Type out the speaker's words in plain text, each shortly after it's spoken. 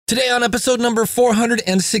Today on episode number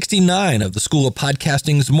 469 of the School of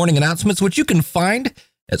Podcasting's morning announcements, which you can find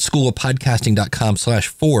at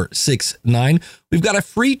schoolofpodcasting.com/469. We've got a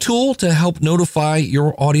free tool to help notify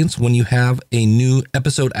your audience when you have a new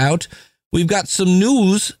episode out. We've got some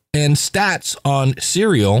news and stats on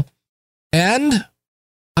Serial, and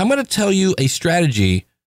I'm going to tell you a strategy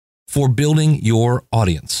for building your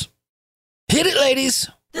audience. Hit it, ladies!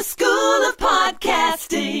 The School of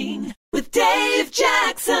Podcasting with Dave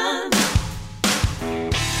Jackson.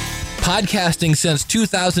 Podcasting since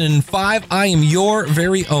 2005, I am your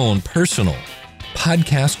very own personal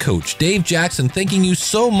podcast coach, Dave Jackson. Thanking you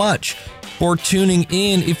so much for tuning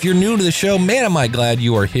in. If you're new to the show, man, am I glad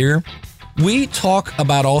you are here. We talk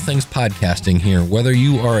about all things podcasting here, whether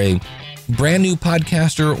you are a brand new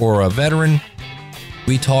podcaster or a veteran.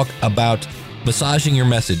 We talk about massaging your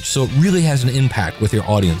message so it really has an impact with your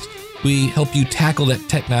audience. We help you tackle that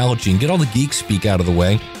technology and get all the geek speak out of the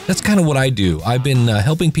way. That's kind of what I do. I've been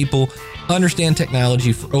helping people understand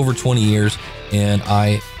technology for over 20 years, and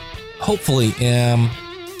I hopefully am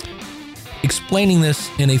explaining this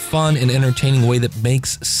in a fun and entertaining way that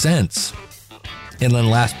makes sense. And then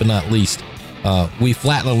last but not least, we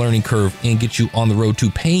flatten the learning curve and get you on the road to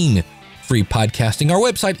pain-free podcasting. Our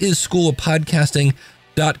website is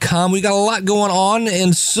schoolofpodcasting.com. We got a lot going on,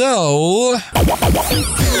 and so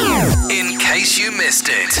in case you missed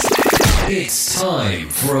it, it's time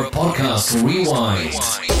for a podcast rewind.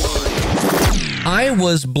 I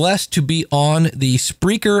was blessed to be on the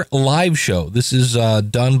Spreaker live show. This is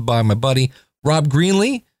done by my buddy Rob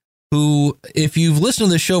Greenlee, who, if you've listened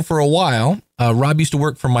to the show for a while, Rob used to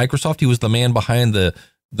work for Microsoft. He was the man behind the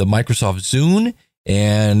Microsoft Zune,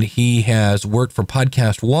 and he has worked for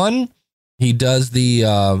Podcast One. He does the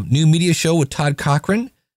new media show with Todd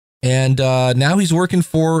Cochran, and now he's working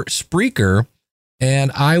for Spreaker.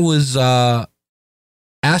 And I was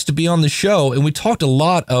asked to be on the show, and we talked a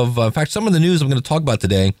lot of, in fact, some of the news I'm going to talk about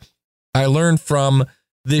today, I learned from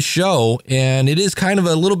this show, and it is kind of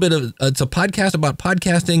a little bit of, it's a podcast about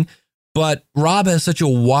podcasting, but Rob has such a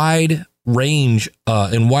wide range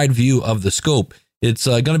and wide view of the scope. It's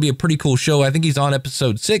going to be a pretty cool show. I think he's on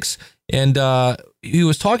episode 6, and he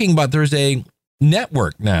was talking about there's a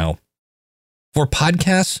network now for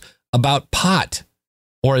podcasts about pot,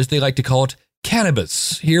 or as they like to call it,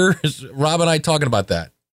 cannabis. Here's Rob and I talking about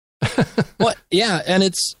that. Well, yeah, and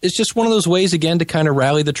it's just one of those ways, again, to kind of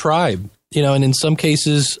rally the tribe, and in some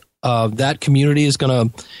cases, that community is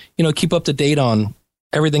going to, keep up to date on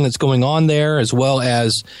everything that's going on there, as well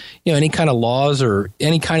as, any kind of laws or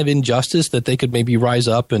any kind of injustice that they could maybe rise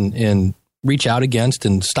up and reach out against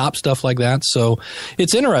and stop stuff like that. So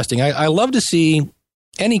it's interesting. I love to see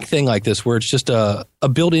anything like this where it's just a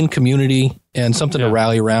built-in community and something to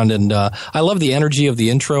rally around. And I love the energy of the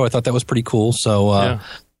intro. I thought that was pretty cool. So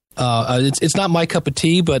it's not my cup of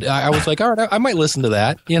tea, but I was like, all right, I might listen to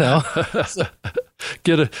that, So.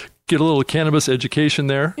 Get a little cannabis education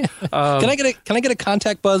there. Can I get a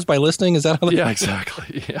contact buzz by listening? Is that how? Yeah,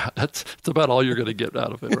 exactly. Yeah, that's about all you're going to get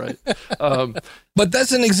out of it, right? But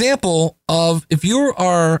that's an example of if you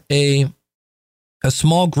are a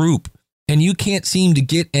small group and you can't seem to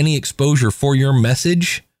get any exposure for your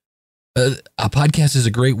message, a podcast is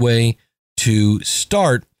a great way to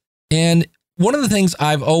start. And one of the things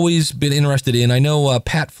I've always been interested in, I know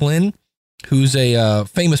Pat Flynn, who's a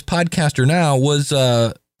famous podcaster now, was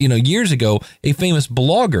years ago, a famous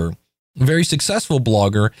blogger, a very successful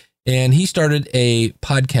blogger, and he started a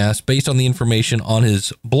podcast based on the information on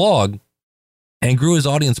his blog and grew his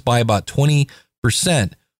audience by about 20%.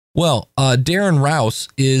 Well, Darren Rouse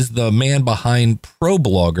is the man behind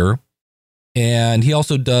ProBlogger, and he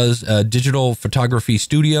also does a digital photography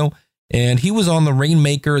studio, and he was on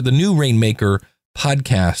the new Rainmaker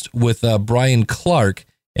podcast with Brian Clark,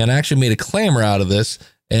 and actually made a clamor out of this.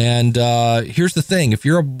 And here's the thing. If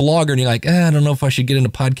you're a blogger and you're like, I don't know if I should get into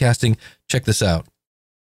podcasting, check this out.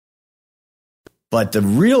 But the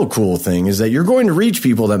real cool thing is that you're going to reach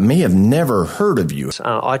people that may have never heard of you.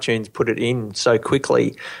 iTunes put it in so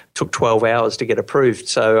quickly, it took 12 hours to get approved.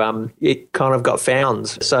 So it kind of got found.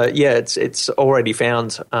 So, yeah, it's already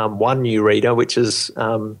found one new reader, which is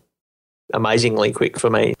amazingly quick for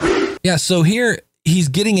me. Yeah, so here he's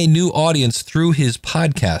getting a new audience through his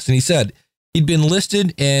podcast. And he said he'd been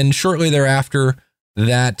listed, and shortly thereafter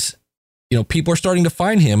that, people are starting to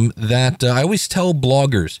find him. That I always tell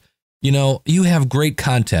bloggers, you have great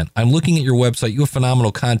content. I'm looking at your website. You have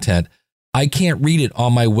phenomenal content. I can't read it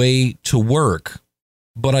on my way to work,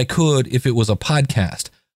 but I could if it was a podcast.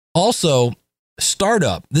 Also,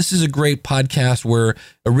 Startup. This is a great podcast where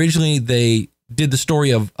originally they did the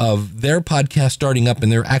story of their podcast starting up,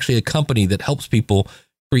 and they're actually a company that helps people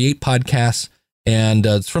create podcasts. And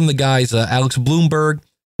it's from the guys, Alex Bloomberg,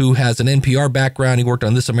 who has an NPR background. He worked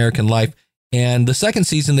on This American Life. And the second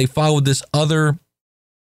season, they followed this other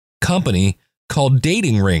company called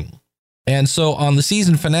Dating Ring. And so on the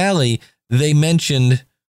season finale, they mentioned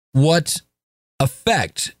what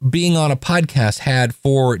effect being on a podcast had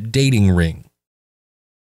for Dating Ring.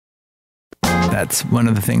 That's one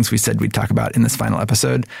of the things we said we'd talk about in this final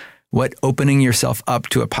episode. What opening yourself up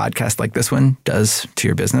to a podcast like this one does to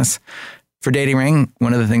your business. For Dating Ring,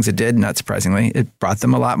 one of the things it did, not surprisingly, it brought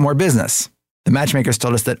them a lot more business. The matchmakers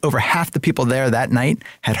told us that over half the people there that night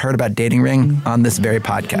had heard about Dating Ring on this very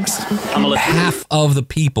podcast. Half of the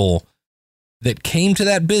people that came to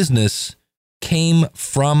that business came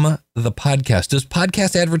from the podcast. Does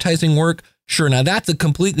podcast advertising work? Sure. Now that's a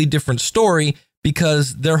completely different story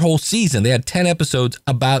because their whole season, they had 10 episodes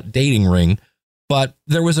about Dating Ring, but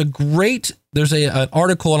there was there's an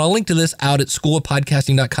article, and I'll link to this out at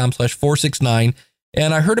schoolofpodcasting.com/469.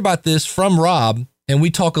 And I heard about this from Rob, and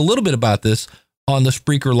we talk a little bit about this on the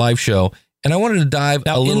Spreaker live show. And I wanted to dive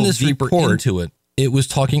a little deeper into it. It was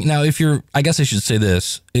talking, now I guess I should say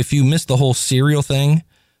this, if you missed the whole cereal thing,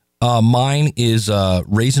 mine is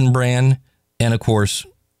Raisin Bran and, of course,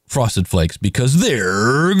 Frosted Flakes because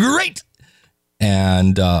they're great.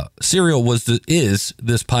 And cereal is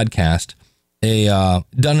this podcast,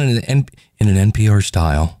 done in an NPR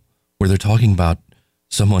style, where they're talking about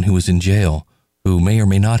someone who was in jail who may or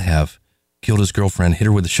may not have killed his girlfriend, hit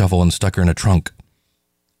her with a shovel, and stuck her in a trunk.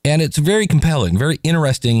 And it's very compelling, very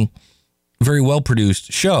interesting, very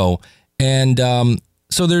well-produced show. And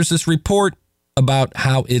so there's this report about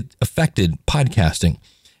how it affected podcasting.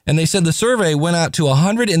 And they said the survey went out to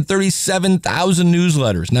 137,000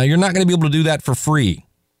 newsletters. Now, you're not going to be able to do that for free.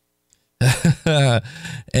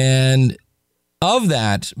 And of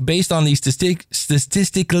that, based on the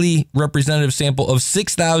statistically representative sample of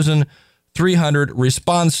 6,300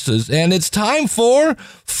 responses, and it's time for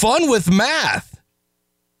Fun with Math.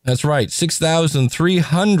 That's right,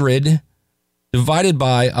 6,300 divided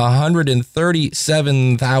by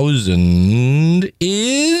 137,000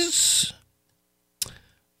 is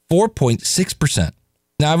 4.6%.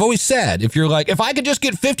 Now, I've always said, if you're like, if I could just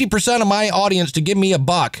get 50% of my audience to give me $1,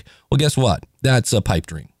 well, guess what? That's a pipe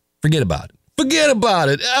dream. Forget about it. Forget about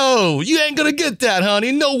it. Oh, you ain't going to get that,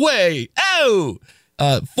 honey. No way. Oh,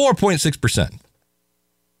 4.6%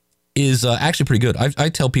 is actually pretty good. I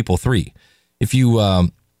tell people 3. If you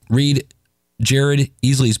read Jared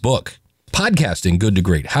Easley's book, Podcasting Good to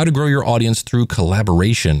Great, How to Grow Your Audience Through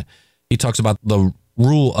Collaboration, he talks about the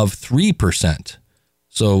rule of 3%.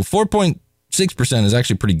 So 4.6% is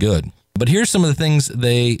actually pretty good. But here's some of the things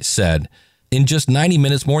they said. In just 90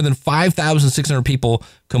 minutes, more than 5,600 people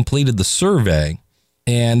completed the survey.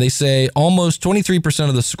 And they say almost 23%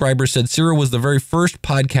 of the subscribers said Serial was the very first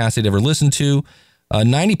podcast they'd ever listened to.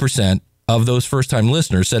 90% of those first-time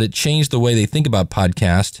listeners said it changed the way they think about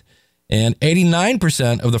podcasts. And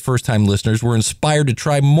 89% of the first-time listeners were inspired to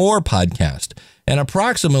try more podcasts. And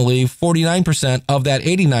approximately 49% of that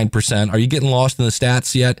 89%, are you getting lost in the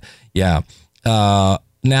stats yet? Yeah. Now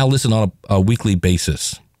listen on a weekly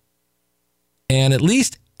basis. And at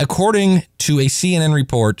least according to a CNN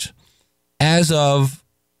report, as of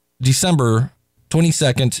December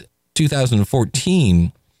 22nd,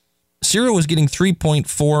 2014, Serial was getting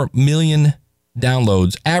 3.4 million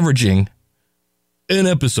downloads, averaging an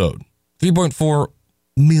episode. 3.4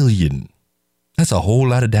 million. That's a whole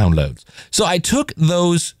lot of downloads. So I took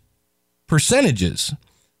those percentages,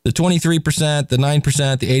 the 23%, the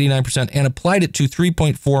 9%, the 89%, and applied it to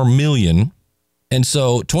 3.4 million. And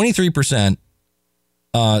so 23%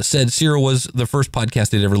 said Serial was the first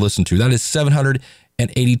podcast they'd ever listened to. That is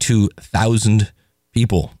 782,000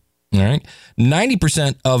 people. All right.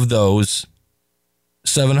 90% of those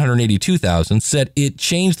 782,000 said it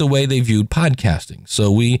changed the way they viewed podcasting.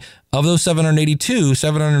 So of those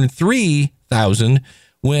 703,000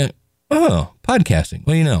 went, oh, podcasting.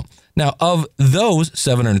 Well, you know. Now, of those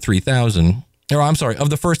 703,000, of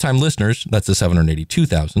the first-time listeners, that's the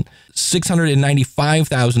 782,000,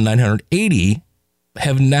 695,980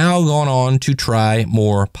 have now gone on to try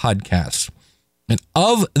more podcasts. And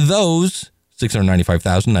of those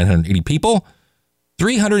 695,980 people,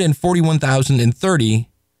 341,030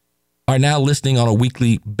 are now listening on a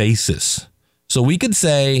weekly basis. So we could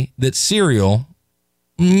say that Serial,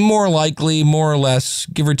 more likely, more or less,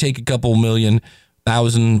 give or take a couple million,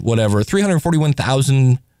 thousand, whatever,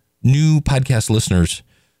 341,000 new podcast listeners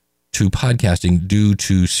to podcasting due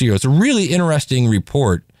to Serial. It's a really interesting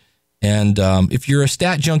report. And if you're a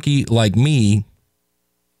stat junkie like me,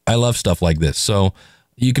 I love stuff like this. So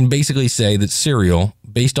you can basically say that Serial,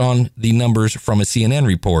 based on the numbers from a CNN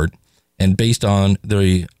report and based on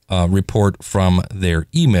the report from their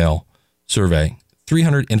email survey,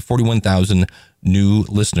 341,000 new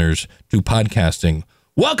listeners to podcasting.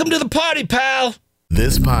 Welcome to the party, pal!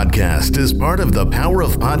 This podcast is part of the Power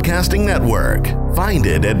of Podcasting Network. Find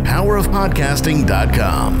it at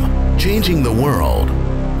powerofpodcasting.com. Changing the world,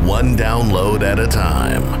 one download at a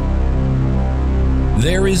time.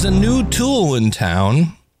 There is a new tool in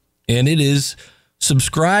town, and it is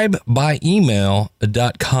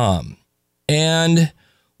subscribebyemail.com. And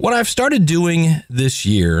what I've started doing this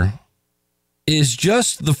year is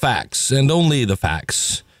just the facts and only the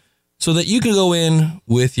facts, so that you can go in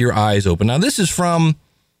with your eyes open. Now, this is from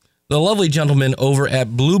the lovely gentleman over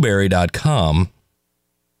at Blueberry.com,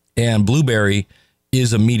 and Blueberry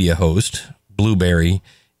is a media host. Blueberry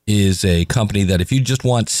is a company that if you just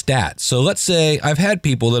want stats. So let's say I've had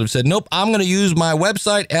people that have said, nope, I'm going to use my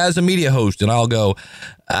website as a media host. And I'll go,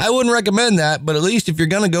 I wouldn't recommend that, but at least if you're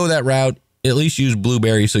going to go that route, at least use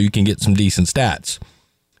Blueberry so you can get some decent stats.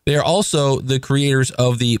 They are also the creators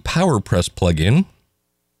of the PowerPress plugin.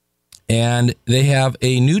 And they have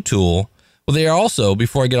a new tool. Well, they are also,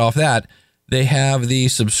 before I get off that, they have the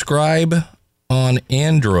subscribe on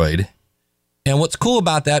Android. And what's cool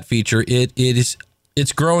about that feature,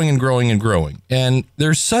 it's growing and growing and growing. And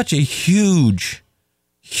there's such a huge,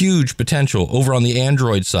 huge potential over on the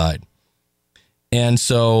Android side. And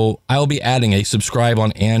so I'll be adding a subscribe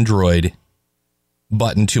on Android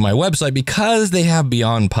button to my website because they have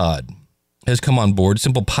BeyondPod has come on board.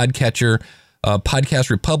 Simple Podcatcher, Podcast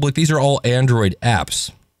Republic. These are all Android apps.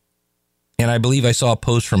 And I believe I saw a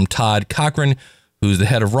post from Todd Cochran, who's the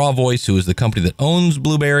head of Raw Voice, who is the company that owns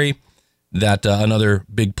Blueberry, that another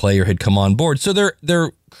big player had come on board. So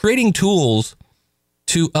they're creating tools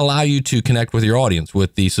to allow you to connect with your audience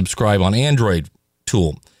with the subscribe on Android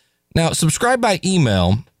tool. Now, subscribe by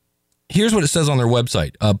email. Here's what it says on their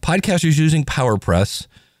website. Podcasters using PowerPress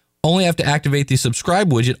only have to activate the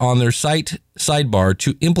subscribe widget on their site sidebar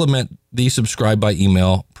to implement the subscribe by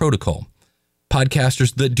email protocol.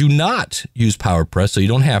 Podcasters that do not use PowerPress, so you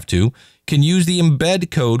don't have to, can use the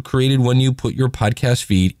embed code created when you put your podcast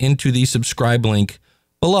feed into the subscribe link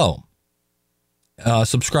below.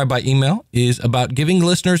 Subscribe by email is about giving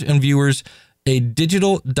listeners and viewers a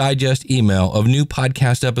digital digest email of new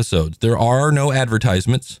podcast episodes. There are no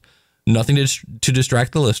advertisements, nothing to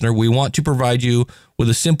distract the listener. We want to provide you with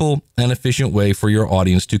a simple and efficient way for your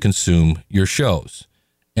audience to consume your shows.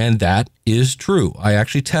 And that is true. I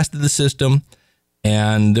actually tested the system,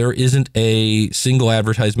 and there isn't a single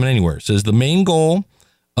advertisement anywhere. It says the main goal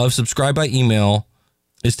of subscribe by email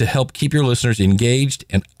is to help keep your listeners engaged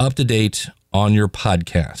and up to date on your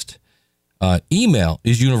podcast. Email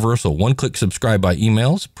is universal. One-click subscribe by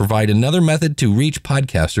emails provide another method to reach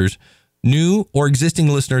podcasters. New or existing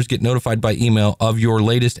listeners get notified by email of your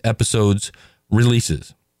latest episode's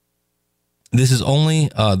releases. This is only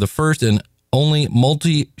the first and only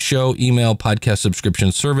multi-show email podcast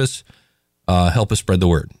subscription service. Help us spread the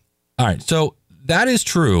word. All right, so that is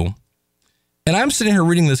true. And I'm sitting here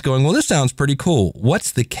reading this going, well, this sounds pretty cool.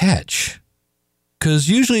 What's the catch? Because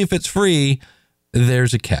usually if it's free,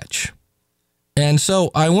 there's a catch. And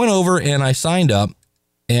so I went over and I signed up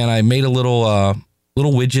and I made a little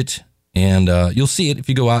widget. And you'll see it if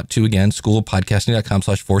you go out to, again,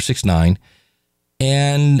 schoolofpodcasting.com/469.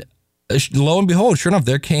 And lo and behold, sure enough,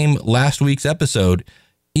 there came last week's episode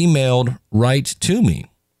emailed right to me.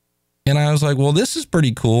 And I was like, well, this is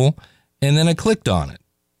pretty cool. And then I clicked on it.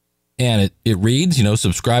 And it reads,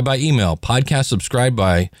 subscribe by email, podcast subscribed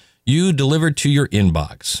by you, delivered to your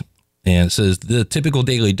inbox. And it says the typical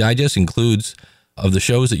daily digest includes of the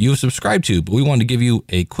shows that you have subscribed to, but we wanted to give you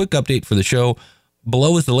a quick update for the show.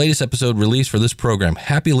 Below is the latest episode released for this program.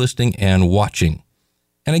 Happy listening and watching.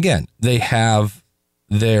 And again, they have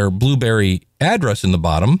their Blueberry address in the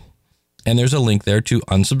bottom, and there's a link there to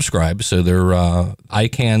unsubscribe. So they're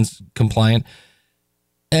ICANN compliant.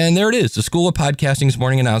 And there it is, the School of Podcasting's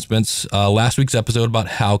morning announcements. Last week's episode about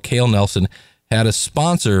how Cale Nelson had a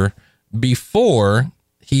sponsor before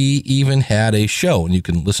he even had a show. And you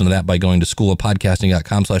can listen to that by going to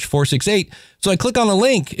schoolofpodcasting.com/468. So I click on the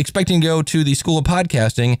link expecting to go to the School of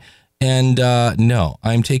Podcasting. And no,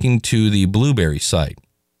 I'm taken to the Blueberry site.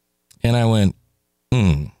 And I went,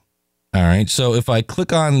 All right. So if I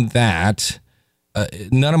click on that,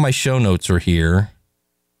 none of my show notes are here.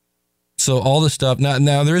 So all the stuff.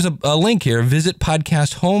 Now there is a link here, visit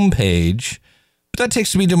podcast homepage. But that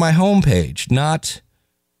takes me to my homepage, not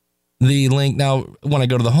the link. Now, when I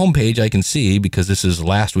go to the homepage, I can see, because this is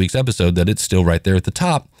last week's episode, that it's still right there at the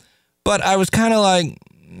top. But I was kind of like,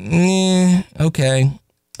 okay.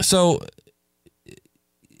 So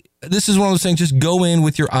this is one of those things, just go in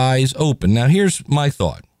with your eyes open. Now, here's my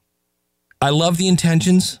thought. I love the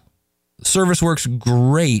intentions. Service works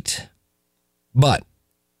great. But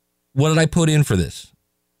what did I put in for this?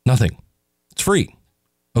 Nothing. It's free.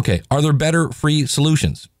 Okay. Are there better free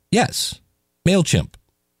solutions? Yes. MailChimp.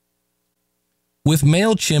 With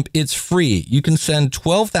MailChimp, it's free. You can send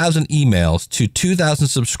 12,000 emails to 2,000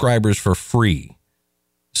 subscribers for free.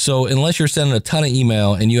 So unless you're sending a ton of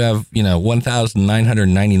email and you have,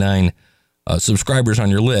 1,999 subscribers on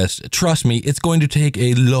your list, trust me, it's going to take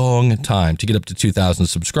a long time to get up to 2,000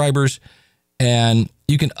 subscribers. And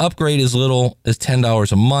you can upgrade as little as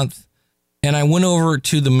 $10 a month. And I went over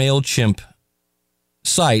to the MailChimp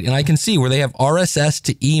site and I can see where they have RSS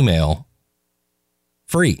to email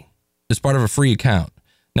free. It's part of a free account.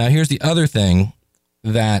 Now, here's the other thing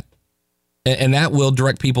that will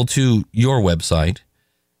direct people to your website.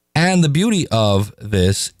 And the beauty of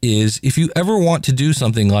this is if you ever want to do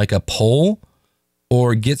something like a poll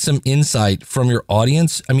or get some insight from your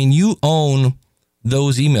audience, I mean, you own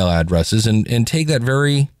those email addresses and take that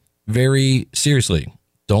very, very seriously.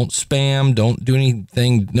 Don't spam. Don't do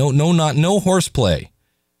anything. No horseplay,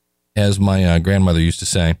 as my grandmother used to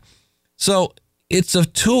say. So it's a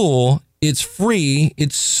tool. It's free.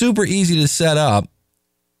 It's super easy to set up.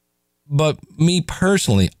 But me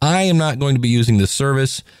personally, I am not going to be using this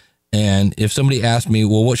service. And if somebody asked me,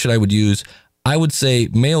 well, what should I would use? I would say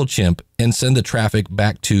MailChimp and send the traffic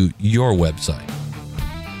back to your website.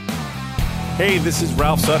 Hey, this is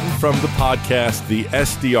Ralph Sutton from the podcast, The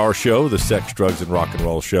SDR Show, the Sex, Drugs, and Rock and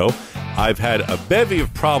Roll Show. I've had a bevy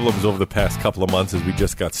of problems over the past couple of months as we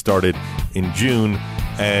just got started in June,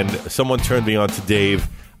 and someone turned me on to Dave.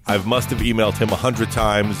 I must have emailed him 100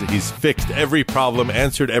 times. He's fixed every problem,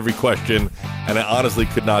 answered every question, and I honestly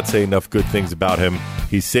could not say enough good things about him.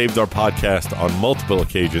 He's saved our podcast on multiple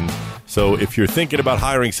occasions. So if you're thinking about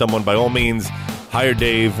hiring someone, by all means, hire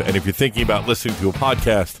Dave. And if you're thinking about listening to a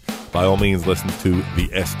podcast, by all means, listen to The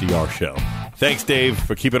SDR Show. Thanks, Dave,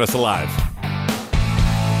 for keeping us alive.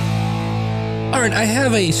 All right, I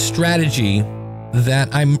have a strategy that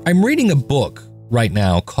I'm reading a book right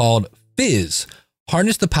now called Fizz,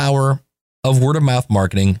 Harness the Power of Word of Mouth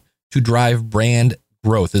Marketing to Drive Brand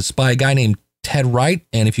Growth. It's by a guy named Ted Wright.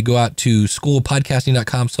 And if you go out to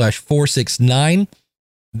schoolofpodcasting.com/469,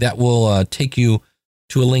 that will take you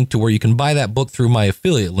to a link to where you can buy that book through my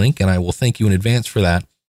affiliate link. And I will thank you in advance for that.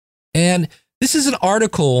 And this is an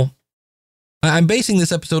article. I'm basing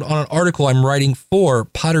this episode on an article I'm writing for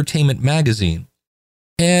Pottertainment Magazine.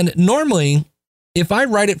 And normally, if I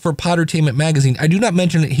write it for Pottertainment Magazine, I do not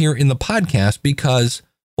mention it here in the podcast because,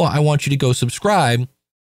 well, I want you to go subscribe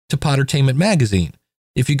to Pottertainment Magazine.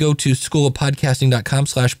 If you go to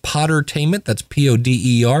schoolofpodcasting.com/Pottertainment, that's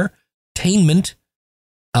PODER, tainment,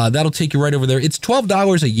 that'll take you right over there. It's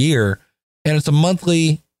 $12 a year, and it's a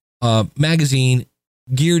monthly magazine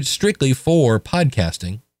geared strictly for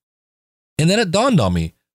podcasting. And then it dawned on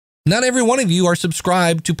me, not every one of you are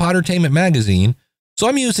subscribed to Pottertainment Magazine. So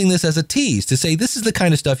I'm using this as a tease to say this is the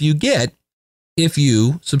kind of stuff you get if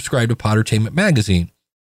you subscribe to Pottertainment Magazine.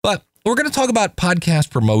 But we're going to talk about podcast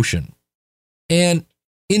promotion. And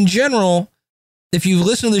in general, if you've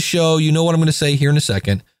listened to the show, you know what I'm going to say here in a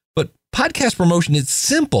second. But podcast promotion is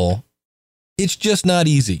simple. It's just not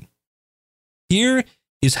easy. Here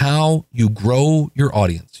is how you grow your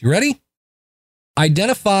audience. You ready?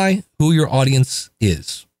 Identify who your audience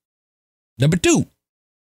is. Number 2,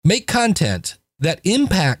 make content that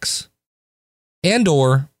impacts and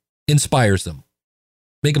or inspires them.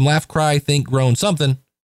 Make them laugh, cry, think, groan, something,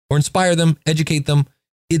 or inspire them, educate them.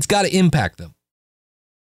 It's got to impact them.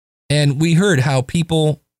 And we heard how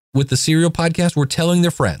people with the Serial podcast were telling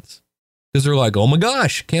their friends because they're like, oh my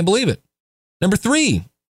gosh, can't believe it. Number 3,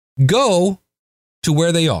 go to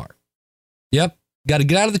where they are. Yep. Got to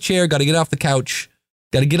get out of the chair, got to get off the couch,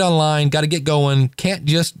 got to get online, got to get going. Can't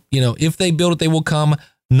just, if they build it, they will come.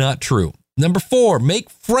 Not true. Number 4,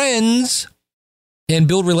 make friends and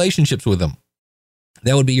build relationships with them.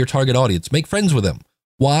 That would be your target audience. Make friends with them.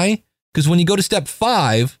 Why? Because when you go to step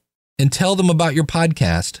 5 and tell them about your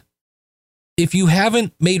podcast, if you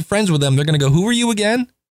haven't made friends with them, they're going to go, who are you again? And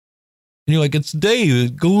you're like, it's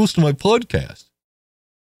Dave. Go listen to my podcast.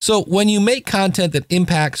 So when you make content that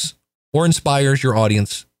impacts or inspires your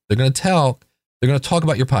audience, they're going to talk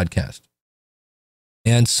about your podcast.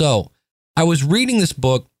 And so I was reading this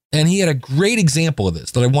book, and he had a great example of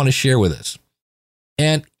this that I want to share with us.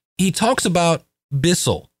 And he talks about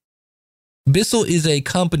Bissell. Bissell is a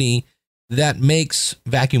company that makes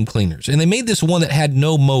vacuum cleaners. And they made this one that had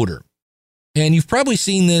no motor. And you've probably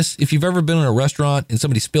seen this if you've ever been in a restaurant and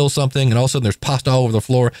somebody spills something and all of a sudden there's pasta all over the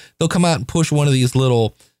floor. They'll come out and push one of these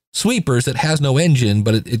little sweepers that has no engine,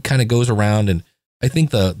 but it kind of goes around. And I think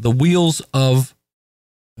the wheels of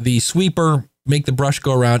the sweeper make the brush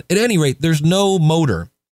go around. At any rate, there's no motor.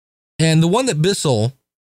 And the one that Bissell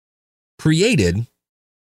created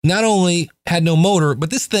not only had no motor, but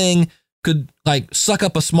this thing could like suck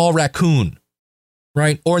up a small raccoon,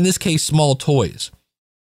 right? Or in this case, small toys.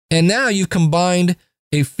 And now you've combined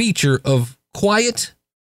a feature of quiet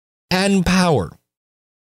and power.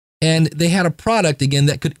 And they had a product, again,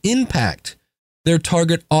 that could impact their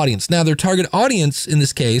target audience. Now, their target audience in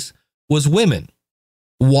this case was women.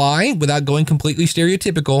 Why? Without going completely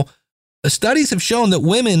stereotypical, studies have shown that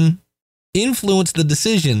women influence the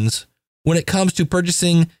decisions when it comes to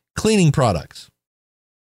purchasing cleaning products.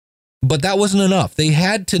 But that wasn't enough. They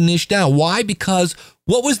had to niche down. Why? Because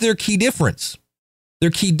what was their key difference?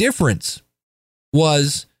 Their key difference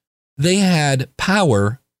was they had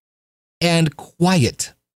power and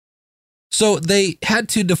quiet. So they had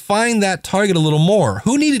to define that target a little more.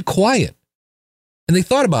 Who needed quiet? And they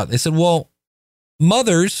thought about it. They said, well,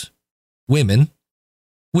 mothers, women,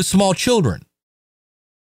 with small children.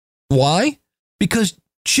 Why? Because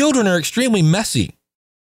children are extremely messy.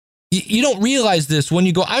 You don't realize this when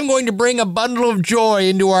you go, I'm going to bring a bundle of joy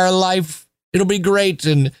into our life. It'll be great.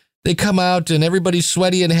 And they come out and everybody's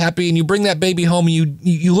sweaty and happy. And you bring that baby home and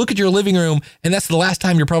you look at your living room and that's the last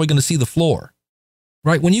time you're probably going to see the floor,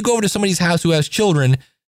 right? When you go over to somebody's house who has children,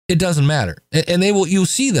 it doesn't matter. And you'll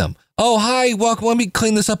see them. Oh, hi, welcome. Let me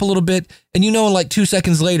clean this up a little bit. And in like 2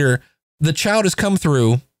 seconds later, the child has come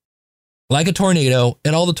through like a tornado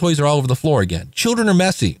and all the toys are all over the floor again. Children are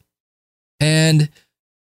messy. And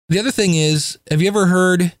the other thing is, have you ever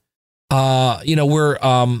heard, as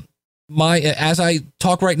I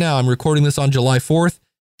talk right now, I'm recording this on July 4th,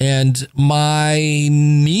 and my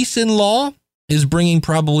niece-in-law is bringing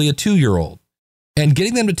probably a 2-year-old. And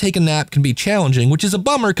getting them to take a nap can be challenging, which is a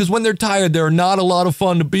bummer because when they're tired, they're not a lot of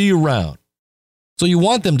fun to be around. So you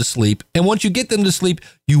want them to sleep. And once you get them to sleep,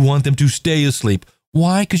 you want them to stay asleep.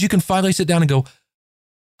 Why? Because you can finally sit down and go,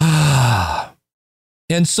 ah.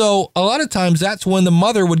 And so a lot of times that's when the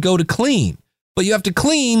mother would go to clean. But you have to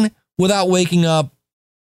clean without waking up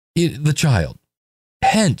the child.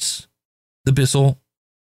 Hence the Bissell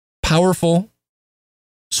powerful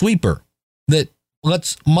sweeper that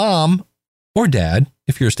lets mom or dad,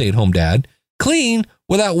 if you're a stay-at-home dad, clean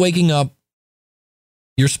without waking up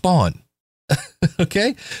your spawn.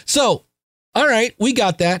 Okay? So, all right, we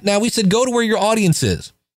got that. Now we said go to where your audience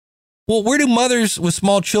is. Well, where do mothers with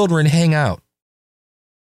small children hang out?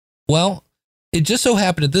 Well, it just so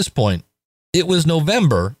happened at this point, it was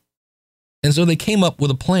November, and so they came up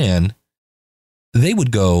with a plan. They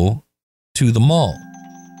would go to the mall.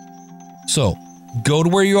 So, go to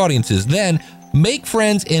where your audience is. Then, make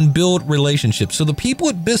friends and build relationships. So the people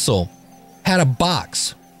at Bissell had a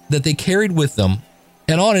box that they carried with them,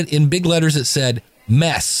 and on it in big letters it said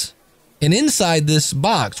mess. And inside this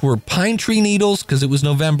box were pine tree needles, because it was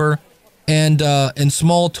November, and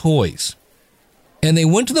small toys. And they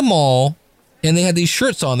went to the mall, and they had these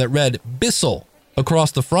shirts on that read Bissell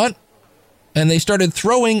across the front, and they started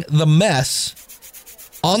throwing the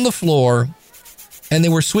mess on the floor, and they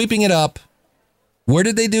were sweeping it up. Where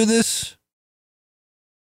did they do this?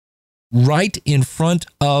 Right in front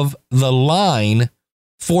of the line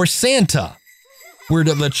for Santa, where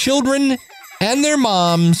the children and their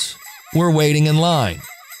moms were waiting in line.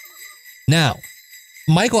 Now,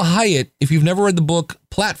 Michael Hyatt, if you've never read the book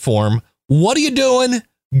Platform, what are you doing?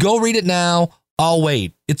 Go read it now. I'll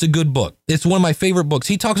wait. It's a good book. It's one of my favorite books.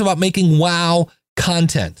 He talks about making wow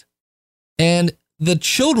content. And the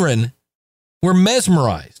children were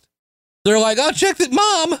mesmerized. They're like, oh, check that,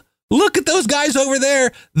 Mom. Look at those guys over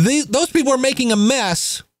there. Those people are making a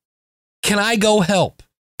mess. Can I go help?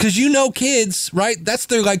 Because kids, right? That's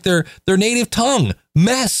their native tongue.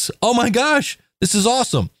 Mess. Oh my gosh, this is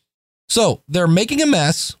awesome. So they're making a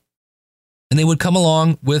mess, and they would come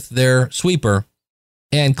along with their sweeper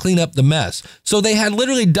and clean up the mess. So they had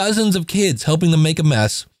literally dozens of kids helping them make a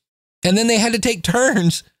mess, and then they had to take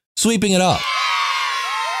turns sweeping it up.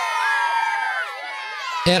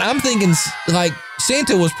 And I'm thinking, like,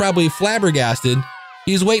 Santa was probably flabbergasted.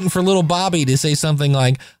 He's waiting for little Bobby to say something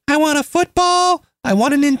like, I want a football, I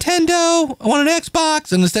want a Nintendo, I want an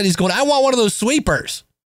Xbox. And instead he's going, I want one of those sweepers.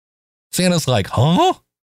 Santa's like, huh?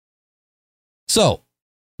 So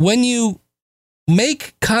when you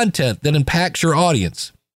make content that impacts your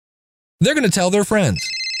audience, they're going to tell their friends.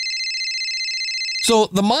 So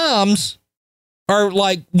the moms are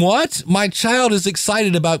like, what? My child is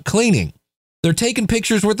excited about cleaning. They're taking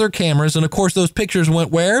pictures with their cameras. And of course, those pictures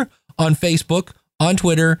went where? On Facebook, on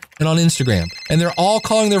Twitter, and on Instagram. And they're all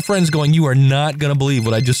calling their friends going, you are not going to believe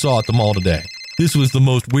what I just saw at the mall today. This was the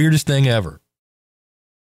most weirdest thing ever.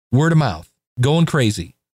 Word of mouth, going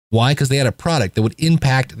crazy. Why? Because they had a product that would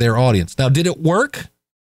impact their audience. Now, did it work?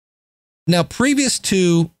 Now, previous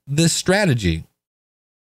to this strategy,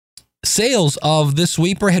 sales of this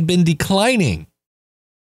sweeper had been declining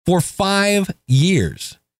for 5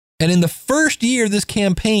 years. And in the first year of this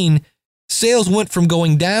campaign, sales went from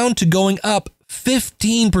going down to going up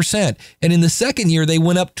 15%. And in the second year, they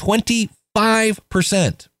went up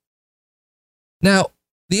 25%. Now,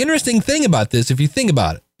 the interesting thing about this, if you think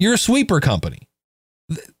about it, you're a sweeper company.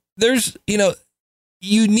 There's,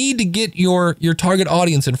 you need to get your target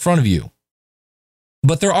audience in front of you.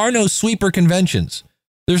 But there are no sweeper conventions.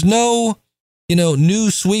 There's no, new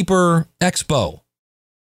sweeper expo.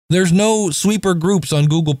 There's no sweeper groups on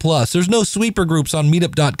Google+. There's no sweeper groups on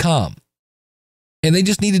meetup.com. And they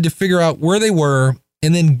just needed to figure out where they were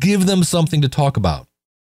and then give them something to talk about.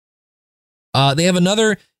 They have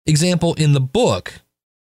another example in the book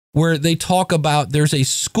where they talk about there's a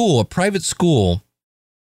school, a private school,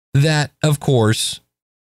 that, of course,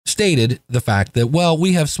 stated the fact that, well,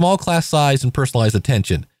 we have small class size and personalized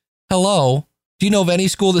attention. Hello? Do you know of any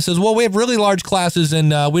school that says, well, we have really large classes and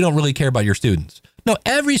we don't really care about your students? No,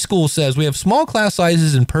 every school says we have small class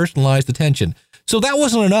sizes and personalized attention. So that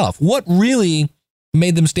wasn't enough. What really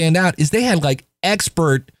made them stand out is they had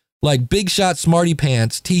expert, big shot smarty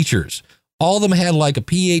pants teachers. All of them had a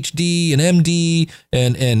PhD, an MD,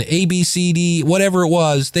 and an ABCD, whatever it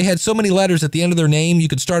was. They had so many letters at the end of their name, you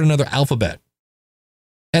could start another alphabet.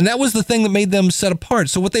 And that was the thing that made them set apart.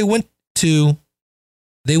 So what they went to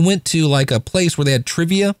a place where they had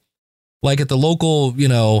trivia, at the local,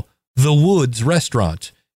 The Woods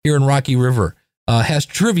restaurant here in Rocky River has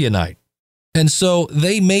trivia night. And so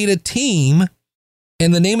they made a team,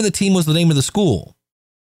 and the name of the team was the name of the school.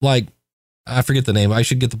 I forget the name. I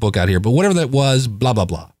should get the book out here, but whatever that was, blah, blah,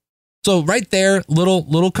 blah. So right there,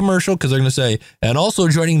 little commercial, because they're going to say, and also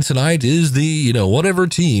joining tonight is the, whatever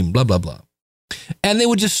team, blah, blah, blah. And they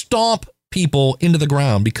would just stomp people into the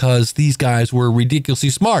ground because these guys were ridiculously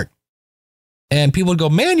smart. And people would go,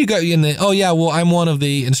 man, you got in the, oh yeah, well, I'm one of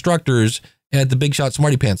the instructors at the Big Shot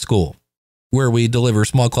Smarty Pants School, where we deliver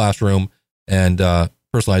small classroom and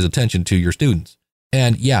personalized attention to your students.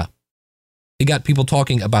 And yeah, it got people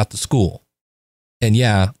talking about the school. And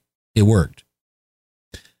yeah, it worked.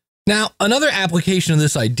 Now, another application of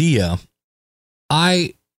this idea,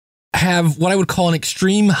 I have what I would call an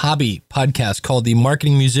extreme hobby podcast called The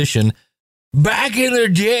Marketing Musician. Back in the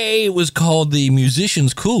day, it was called The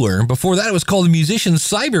Musician's Cooler. Before that, it was called The Musician's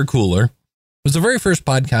Cyber Cooler. It was the very first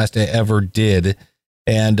podcast I ever did,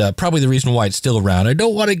 and probably the reason why it's still around. I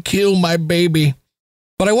don't want to kill my baby.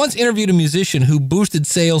 But I once interviewed a musician who boosted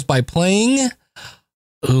sales by playing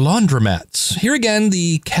laundromats. Here again,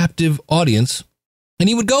 the captive audience. And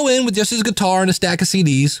he would go in with just his guitar and a stack of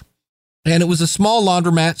CDs. And it was a small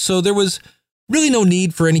laundromat, so there was really no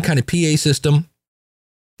need for any kind of PA system.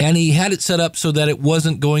 And he had it set up so that it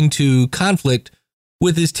wasn't going to conflict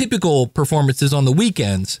with his typical performances on the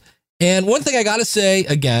weekends. And one thing I got to say,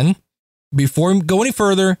 again, before we go any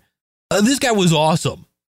further, this guy was awesome.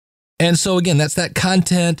 And so, again, that's that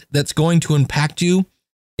content that's going to impact you.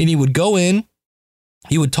 And he would go in,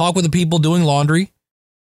 he would talk with the people doing laundry.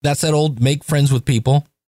 That's that old make friends with people.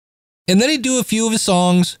 And then he'd do a few of his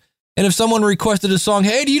songs. And if someone requested a song,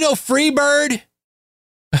 hey, do you know Freebird?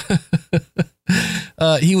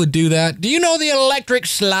 He would do that. Do you know the Electric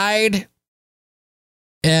Slide?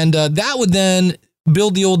 And that would then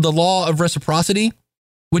build the law of reciprocity,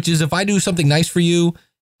 which is if I do something nice for you,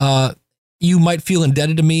 you might feel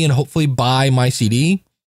indebted to me and hopefully buy my CD.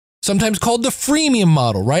 Sometimes called the freemium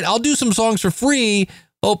model, right? I'll do some songs for free,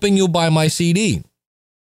 hoping you'll buy my CD.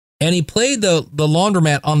 And he played the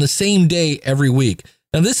laundromat on the same day every week.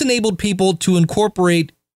 Now, this enabled people to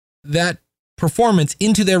incorporate that performance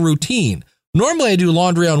into their routine. Normally, I do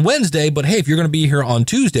laundry on Wednesday, but hey, if you're going to be here on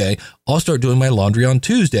Tuesday, I'll start doing my laundry on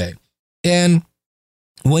Tuesday. And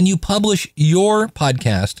when you publish your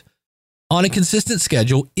podcast on a consistent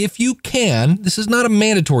schedule, if you can, this is not a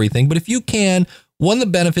mandatory thing, but if you can, one of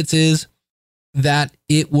the benefits is that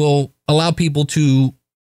it will allow people to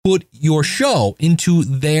put your show into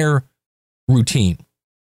their routine.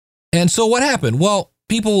 And so what happened? Well,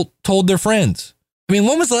 people told their friends. I mean,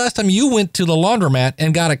 when was the last time you went to the laundromat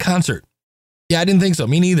and got a concert? Yeah, I didn't think so.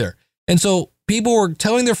 Me neither. And so people were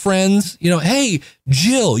telling their friends, hey,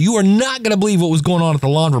 Jill, you are not going to believe what was going on at the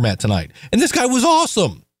laundromat tonight. And this guy was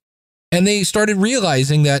awesome. And they started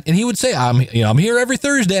realizing that, and he would say, I'm here every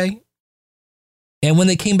Thursday. And when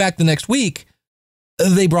they came back the next week,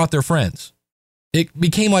 they brought their friends. It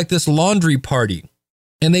became like this laundry party,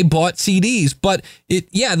 and they bought CDs. But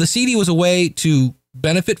the CD was a way to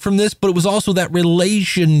benefit from this, but it was also that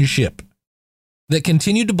relationship that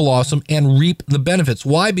continued to blossom and reap the benefits.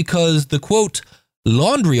 Why? Because the quote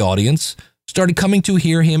laundry audience started coming to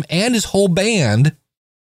hear him and his whole band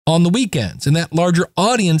on the weekends. And that larger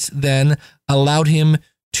audience then allowed him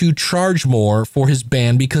to charge more for his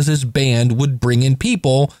band because his band would bring in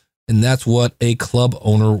people. And that's what a club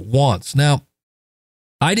owner wants. Now,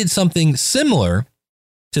 I did something similar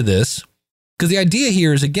to this because the idea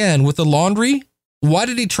here is, again, with the laundry, why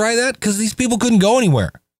did he try that? Because these people couldn't go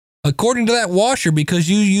anywhere. According to that washer, because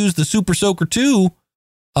you use the Super Soaker 2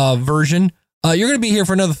 version, you're going to be here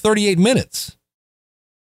for another 38 minutes.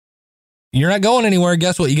 You're not going anywhere.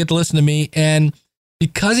 Guess what? You get to listen to me. And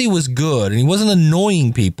because he was good and he wasn't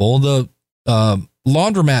annoying people, the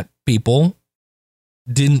laundromat people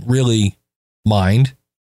didn't really mind.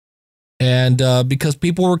 And because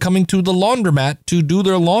people were coming to the laundromat to do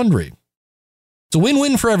their laundry. It's a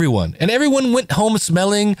win-win for everyone. And everyone went home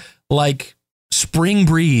smelling like spring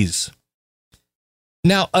breeze.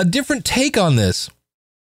 Now, a different take on this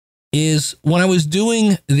is when I was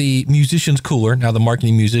doing the Musician's Cooler, now the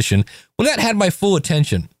Marketing Musician, when that had my full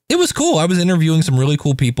attention, it was cool. I was interviewing some really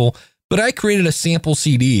cool people, but I created a sample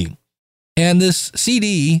CD. And this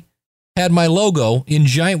CD had my logo in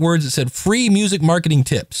giant words that said free music marketing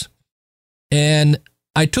tips. And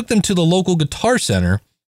I took them to the local Guitar Center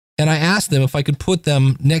and I asked them if I could put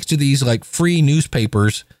them next to these like free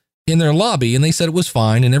newspapers in their lobby. And they said it was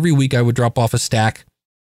fine. And every week I would drop off a stack.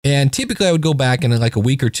 And typically I would go back in like a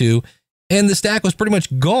week or two and the stack was pretty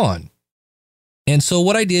much gone. And so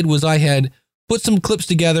what I did was I had put some clips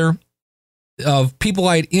together of people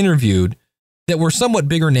I had interviewed that were somewhat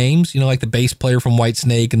bigger names, like the bass player from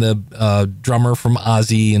Whitesnake and the drummer from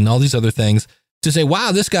Ozzy and all these other things, to say,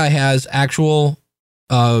 wow, this guy has actual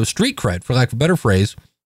street cred, for lack of a better phrase,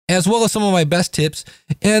 as well as some of my best tips.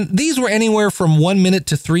 And these were anywhere from 1 minute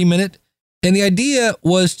to 3 minutes. And the idea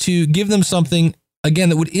was to give them something, again,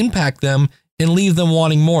 that would impact them and leave them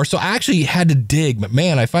wanting more. So I actually had to dig, but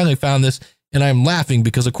man, I finally found this and I'm laughing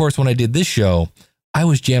because, of course, when I did this show, I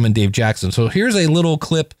was jamming Dave Jackson. So here's a little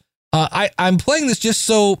clip. I'm playing this just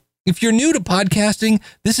so if you're new to podcasting,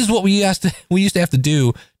 this is what we used to have to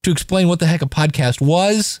do to explain what the heck a podcast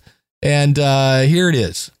was. And here it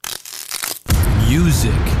is.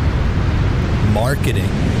 Music, marketing,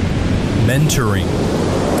 mentoring.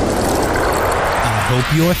 I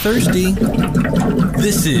hope you're thirsty.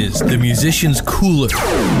 This is the Musician's Cooler,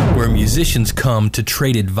 where musicians come to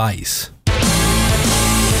trade advice.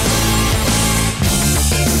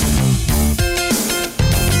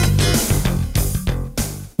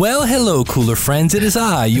 Well, hello, Cooler friends. It is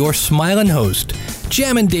I, your smiling host,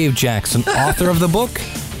 Jammin' Dave Jackson, author of the book,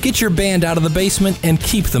 Get Your Band Out of the Basement and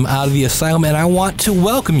Keep Them Out of the Asylum. And I want to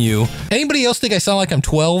welcome you. Anybody else think I sound like I'm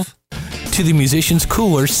 12? To the Musician's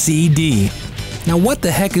Cooler CD. Now, what the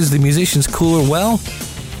heck is the Musician's Cooler? Well,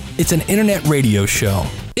 it's an internet radio show.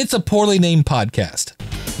 It's a poorly named podcast.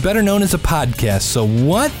 Better known as a podcast. So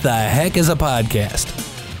what the heck is a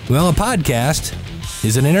podcast? Well, a podcast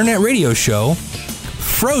is an internet radio show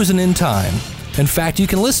frozen in time. In fact, you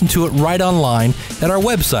can listen to it right online at our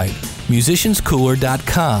website,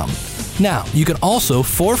 musicianscooler.com. Now, you can also,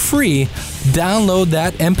 for free, download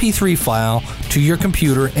that MP3 file to your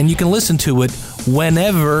computer and you can listen to it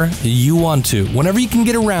whenever you want to, whenever you can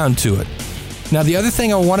get around to it. Now, the other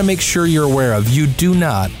thing I want to make sure you're aware of, you do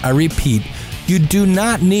not, I repeat, you do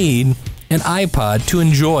not need an iPod to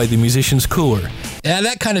enjoy the Musician's Cooler. Yeah,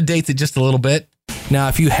 that kind of dates it just a little bit. Now,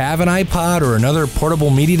 if you have an iPod or another portable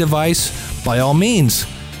media device, by all means,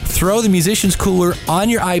 throw the Musician's Cooler on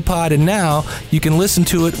your iPod and now you can listen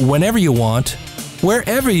to it whenever you want,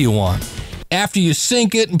 wherever you want. After you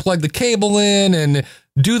sync it and plug the cable in and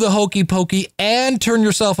do the hokey pokey and turn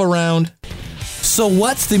yourself around. So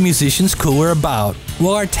what's the Musician's Cooler about?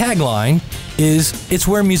 Well, our tagline is, it's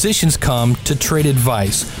where musicians come to trade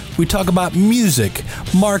advice. We talk about music,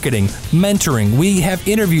 marketing, mentoring. We have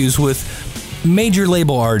interviews with major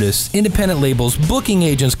label artists, independent labels, booking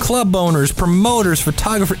agents, club owners, promoters,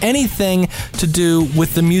 photographers, anything to do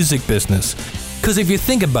with the music business. Because if you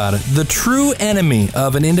think about it, the true enemy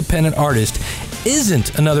of an independent artist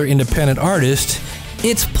isn't another independent artist.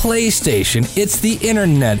 It's PlayStation, it's the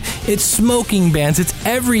internet, it's smoking bans, it's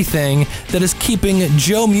everything that is keeping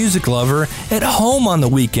Joe Music Lover at home on the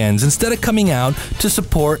weekends instead of coming out to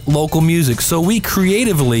support local music. So we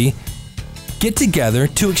creatively get together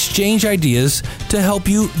to exchange ideas to help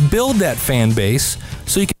you build that fan base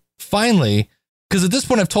so you can finally Because at this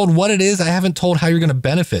point, I've told what it is. I haven't told how you're going to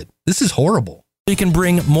benefit. This is horrible. You can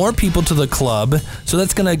bring more people to the club, so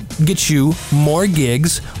that's going to get you more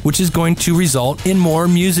gigs, which is going to result in more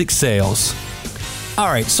music sales. All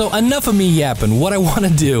right, so enough of me yapping. What I want to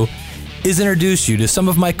do is introduce you to some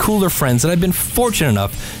of my cooler friends that I've been fortunate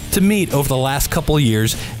enough to meet over the last couple of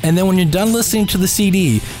years. And then when you're done listening to the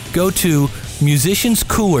CD, go to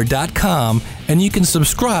musicianscooler.com and you can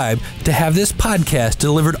subscribe to have this podcast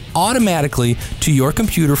delivered automatically to your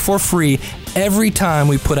computer for free every time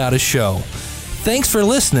we put out a show. Thanks for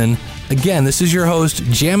listening. Again, this is your host,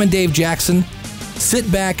 Jammin' Dave Jackson.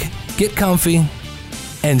 Sit back, get comfy,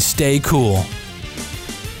 and stay cool.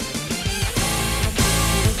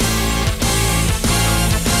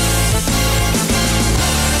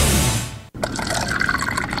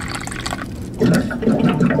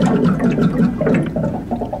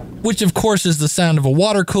 Which, of course, is the sound of a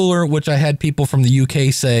water cooler, which I had people from the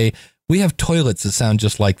UK say, we have toilets that sound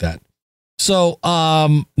just like that. So,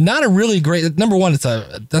 not a really great, number one,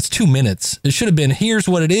 that's 2 minutes. It should have been, here's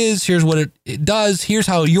what it is, here's what it does, here's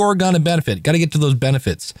how you're going to benefit. Got to get to those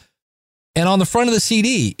benefits. And on the front of the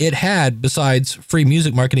CD, it had, besides free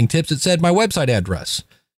music marketing tips, it said my website address.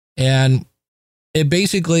 And it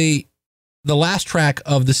basically, the last track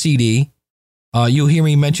of the CD, you'll hear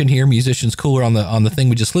me mention here, Musicians Cooler on the thing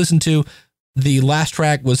we just listened to. The last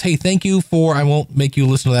track was, hey, thank you for, I won't make you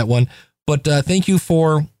listen to that one, but thank you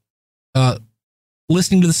for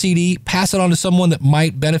listening to the CD. Pass it on to someone that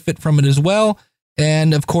might benefit from it as well.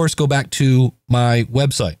 And of course, go back to my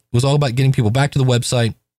website. It was all about getting people back to the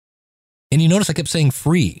website. And you notice I kept saying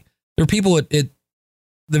free. There were people at the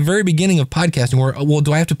very beginning of podcasting where, well,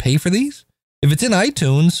 do I have to pay for these? If it's in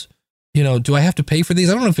iTunes, do I have to pay for these?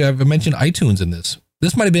 I don't know if I've mentioned iTunes in this.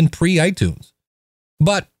 This might have been pre-iTunes.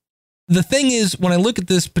 But the thing is, when I look at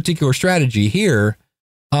this particular strategy here,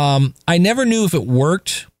 I never knew if it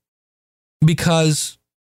worked because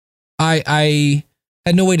I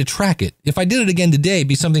had no way to track it. If I did it again today, it'd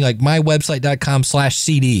be something like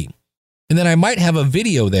mywebsite.com/CD. And then I might have a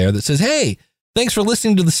video there that says, hey, thanks for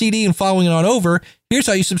listening to the CD and following it on over. Here's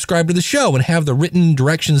how you subscribe to the show, and have the written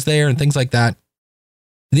directions there and things like that.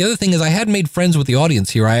 The other thing is I had made friends with the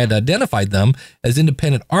audience here. I had identified them as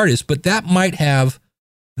independent artists, but that might have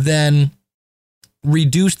then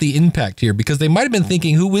reduced the impact here because they might have been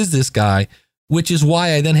thinking, who is this guy? Which is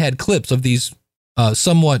why I then had clips of these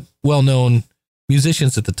somewhat well-known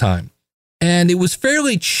musicians at the time. And it was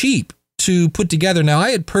fairly cheap to put together. Now,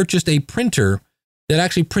 I had purchased a printer that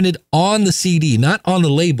actually printed on the CD, not on the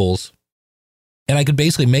labels, and I could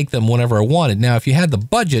basically make them whenever I wanted. Now, if you had the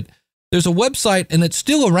budget, there's a website, and it's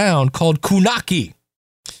still around, called Kunaki,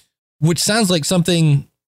 which sounds like something,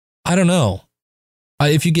 I don't know.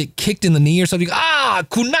 If you get kicked in the knee or something,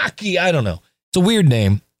 Kunaki, I don't know. It's a weird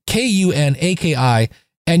name, Kunaki,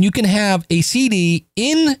 and you can have a CD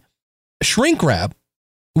in shrink wrap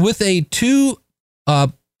with a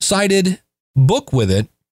 2-sided book with it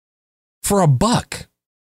for $1.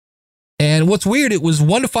 And what's weird, it was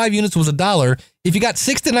 1 to 5 units was $1. If you got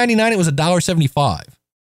 6 to 99, it was $1.75.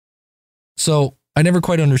 So I never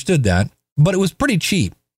quite understood that, but it was pretty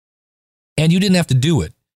cheap and you didn't have to do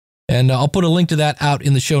it. And I'll put a link to that out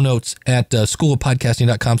in the show notes at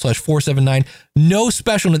schoolofpodcasting.com/479. No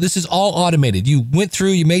special. This is all automated. You went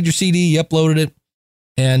through, you made your CD, you uploaded it,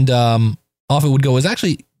 and off it would go.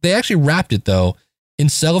 They actually wrapped it though in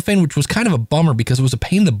cellophane, which was kind of a bummer because it was a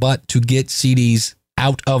pain in the butt to get CDs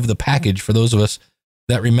out of the package for those of us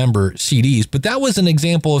that remember CDs. But that was an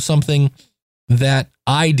example of something that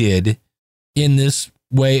I did in this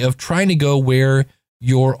way of trying to go where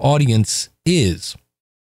your audience is.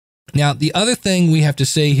 Now, the other thing we have to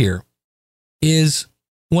say here is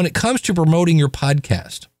when it comes to promoting your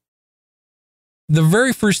podcast, the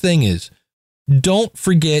very first thing is don't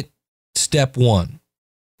forget step 1.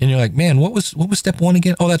 And you're like, man, what was step 1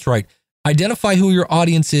 again? Oh, that's right. Identify who your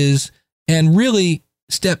audience is. And really,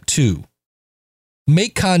 step 2,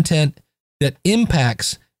 make content that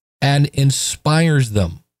impacts and inspires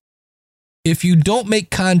them. If you don't make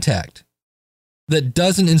contact that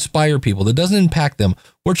doesn't inspire people, that doesn't impact them,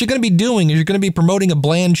 what you're going to be doing is you're going to be promoting a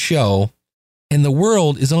bland show, and the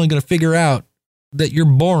world is only going to figure out that you're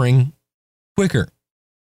boring quicker.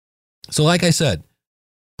 So like I said,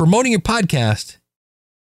 promoting your podcast,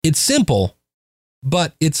 it's simple,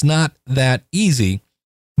 but it's not that easy.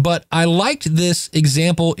 But I liked this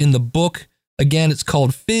example in the book. Again, it's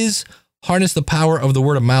called Fizz, Harness the Power of the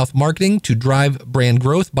Word of Mouth Marketing to Drive Brand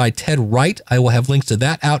Growth by Ted Wright. I will have links to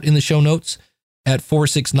that out in the show notes at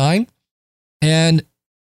 469. And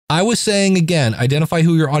I was saying again, identify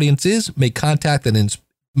who your audience is, make content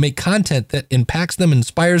that impacts them,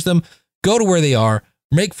 inspires them. go to where they are,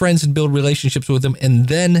 make friends and build relationships with them, and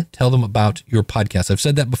then tell them about your podcast. I've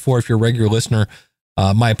said that before. If you're a regular listener,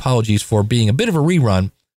 my apologies for being a bit of a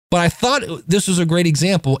rerun, but I thought this was a great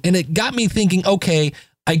example, and it got me thinking, okay,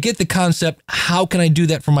 I get the concept. How can I do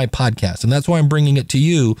that for my podcast? And that's why I'm bringing it to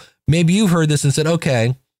you. Maybe you've heard this and said,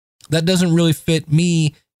 okay, that doesn't really fit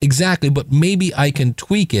me exactly, but maybe I can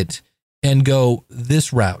tweak it and go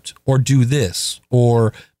this route or do this,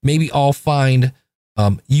 or maybe I'll find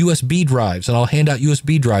USB drives and I'll hand out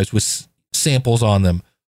USB drives with samples on them.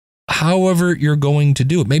 However you're going to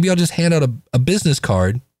do it. Maybe I'll just hand out a business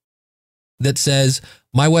card that says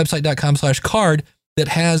mywebsite.com/card that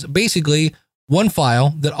has basically one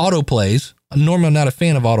file that auto plays. Normally I'm not a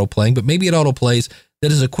fan of auto playing, but maybe it auto plays.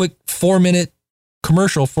 That is a quick 4-minute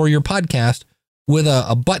commercial for your podcast with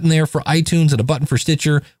a button there for iTunes and a button for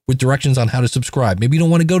Stitcher with directions on how to subscribe. Maybe you don't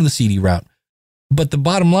want to go to the CD route, but the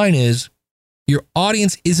bottom line is your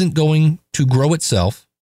audience isn't going to grow itself,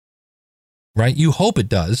 right? You hope it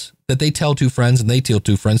does, that they tell 2 friends and they tell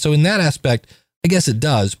 2 friends. So in that aspect, I guess it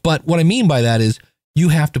does. But what I mean by that is you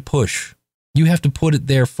have to push. You have to put it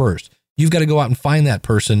there first. You've got to go out and find that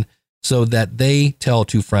person so that they tell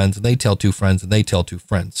 2 friends and they tell 2 friends and they tell 2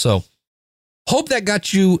 friends. So hope that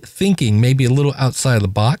got you thinking maybe a little outside of the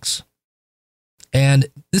box. And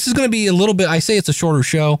this is going to be a little bit, I say it's a shorter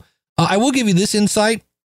show. I will give you this insight.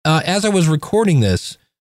 As I was recording this,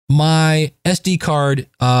 my SD card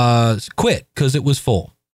quit because it was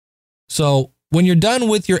full. So when you're done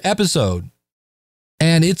with your episode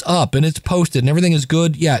and it's up and it's posted and everything is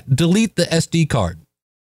good, delete the SD card,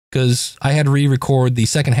 because I had to re-record the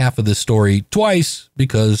second half of this story twice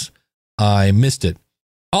because I missed it.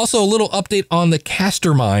 Also, a little update on the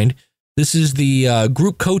Castermind. This is the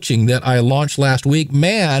group coaching that I launched last week.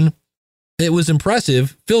 Man, it was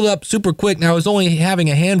impressive. Filled up super quick. Now, I was only having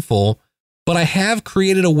a handful, but I have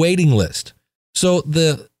created a waiting list. So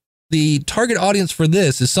the target audience for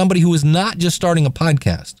this is somebody who is not just starting a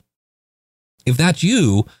podcast. If that's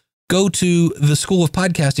you, go to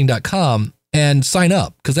theschoolofpodcasting.com and sign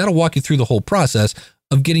up, because that'll walk you through the whole process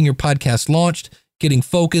of getting your podcast launched, getting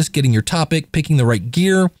focused, getting your topic, picking the right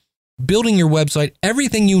gear, building your website.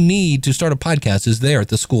 Everything you need to start a podcast is there at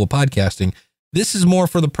the School of Podcasting. This is more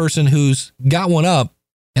for the person who's got one up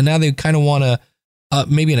and now they kind of want to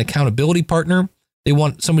maybe an accountability partner. They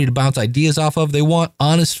want somebody to bounce ideas off of. They want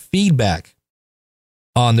honest feedback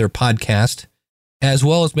on their podcast, as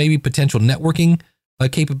well as maybe potential networking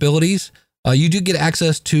capabilities. You do get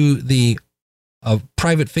access to the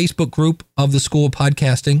private Facebook group of the School of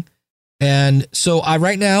Podcasting. And so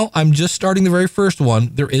right now, I'm just starting the very first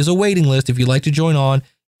one. There is a waiting list if you'd like to join on.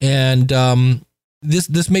 And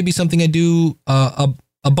this may be something I do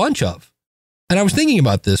a bunch of. And I was thinking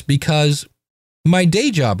about this because my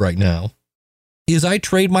day job right now is I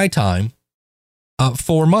trade my time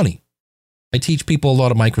for money. I teach people a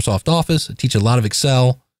lot of Microsoft Office. I teach a lot of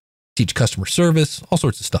Excel, teach customer service, all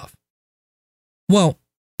sorts of stuff. Well,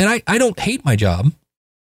 and I don't hate my job,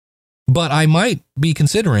 but I might be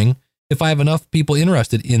considering, if I have enough people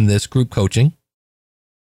interested in this group coaching,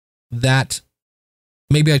 that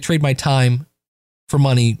maybe I trade my time for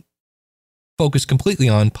money focused completely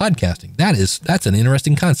on podcasting. That's an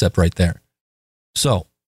interesting concept right there. So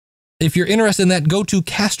if you're interested in that, go to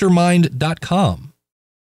castermind.com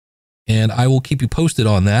and I will keep you posted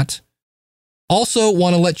on that. Also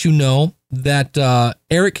want to let you know that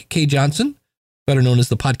Eric K. Johnson, better known as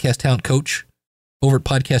the Podcast Talent Coach, over at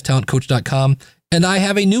podcasttalentcoach.com, and I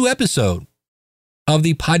have a new episode of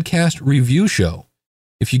the Podcast Review Show.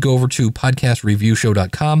 If you go over to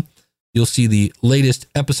podcastreviewshow.com, you'll see the latest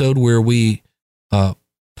episode where we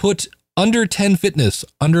put Under 10 Fitness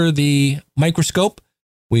under the microscope.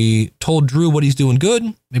 We told Drew what he's doing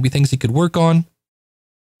good, maybe things he could work on.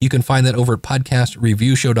 You can find that over at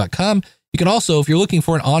podcastreviewshow.com. You can also, if you're looking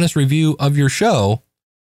for an honest review of your show,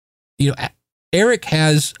 Eric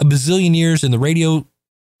has a bazillion years in the radio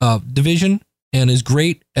division and is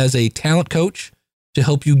great as a talent coach to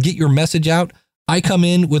help you get your message out. I come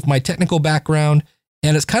in with my technical background,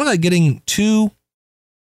 and it's kind of like getting 2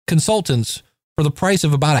 consultants for the price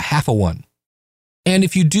of about a half of one. And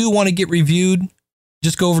if you do want to get reviewed,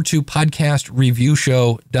 just go over to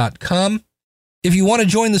podcastreviewshow.com. If you want to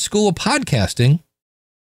join the School of Podcasting,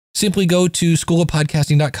 simply go to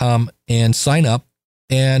schoolofpodcasting.com and sign up.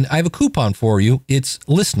 And I have a coupon for you. It's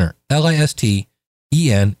LISTENER, LISTENER.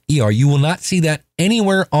 You will not see that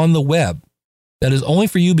anywhere on the web. That is only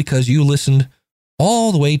for you because you listened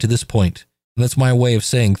all the way to this point. And that's my way of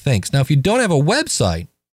saying thanks. Now, if you don't have a website,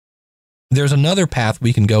 there's another path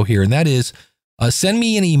we can go here, and that is send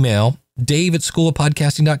me an email,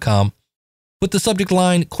 Dave@schoolofpodcasting.com. Put the subject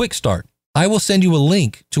line, Quick Start. I will send you a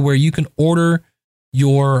link to where you can order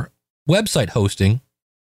your website hosting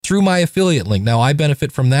through my affiliate link. Now, I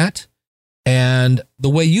benefit from that. And the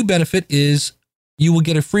way you benefit is you will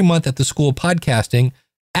get a free month at the School of Podcasting,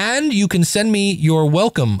 and you can send me your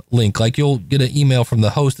welcome link. Like you'll get an email from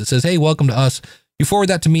the host that says, hey, welcome to us. You forward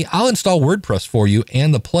that to me. I'll install WordPress for you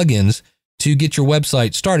and the plugins to get your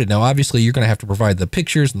website started. Now, obviously, you're going to have to provide the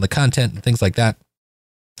pictures and the content and things like that.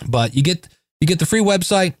 But you get the free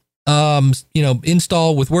website,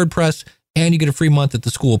 install with WordPress, and you get a free month at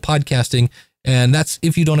the School of Podcasting. And that's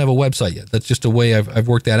if you don't have a website yet. That's just a way I've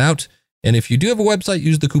worked that out. And if you do have a website,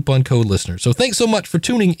 use the coupon code LISTENER. So thanks so much for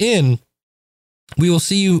tuning in. We will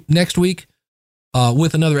see you next week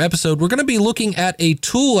with another episode. We're going to be looking at a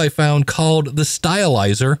tool I found called the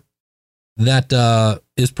Stylizer that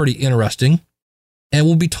is pretty interesting. And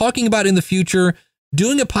we'll be talking about in the future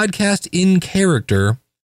doing a podcast in character.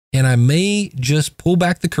 And I may just pull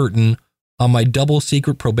back the curtain on my double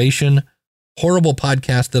secret probation horrible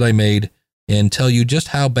podcast that I made and tell you just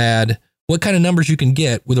how bad, what kind of numbers you can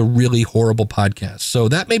get with a really horrible podcast. So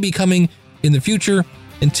that may be coming in the future.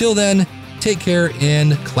 Until then, take care,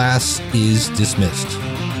 and class is dismissed.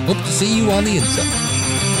 Hope to see you on the inside.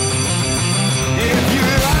 If you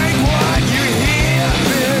like what you hear,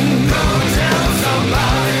 then go tell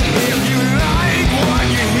somebody. If you like what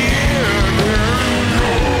you hear, then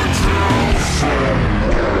go tell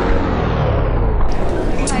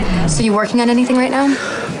somebody. So you working on anything right now?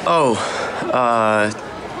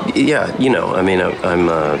 Yeah,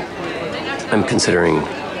 I'm considering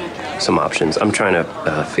some options. I'm trying to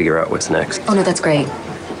figure out what's next. Oh no, that's great.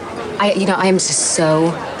 I am just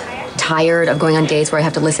so tired of going on dates where I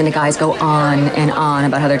have to listen to guys go on and on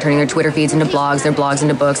about how they're turning their Twitter feeds into blogs, their blogs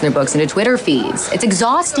into books, and their books into Twitter feeds. It's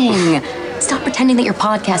exhausting. Stop pretending that your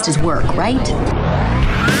podcast is work, right?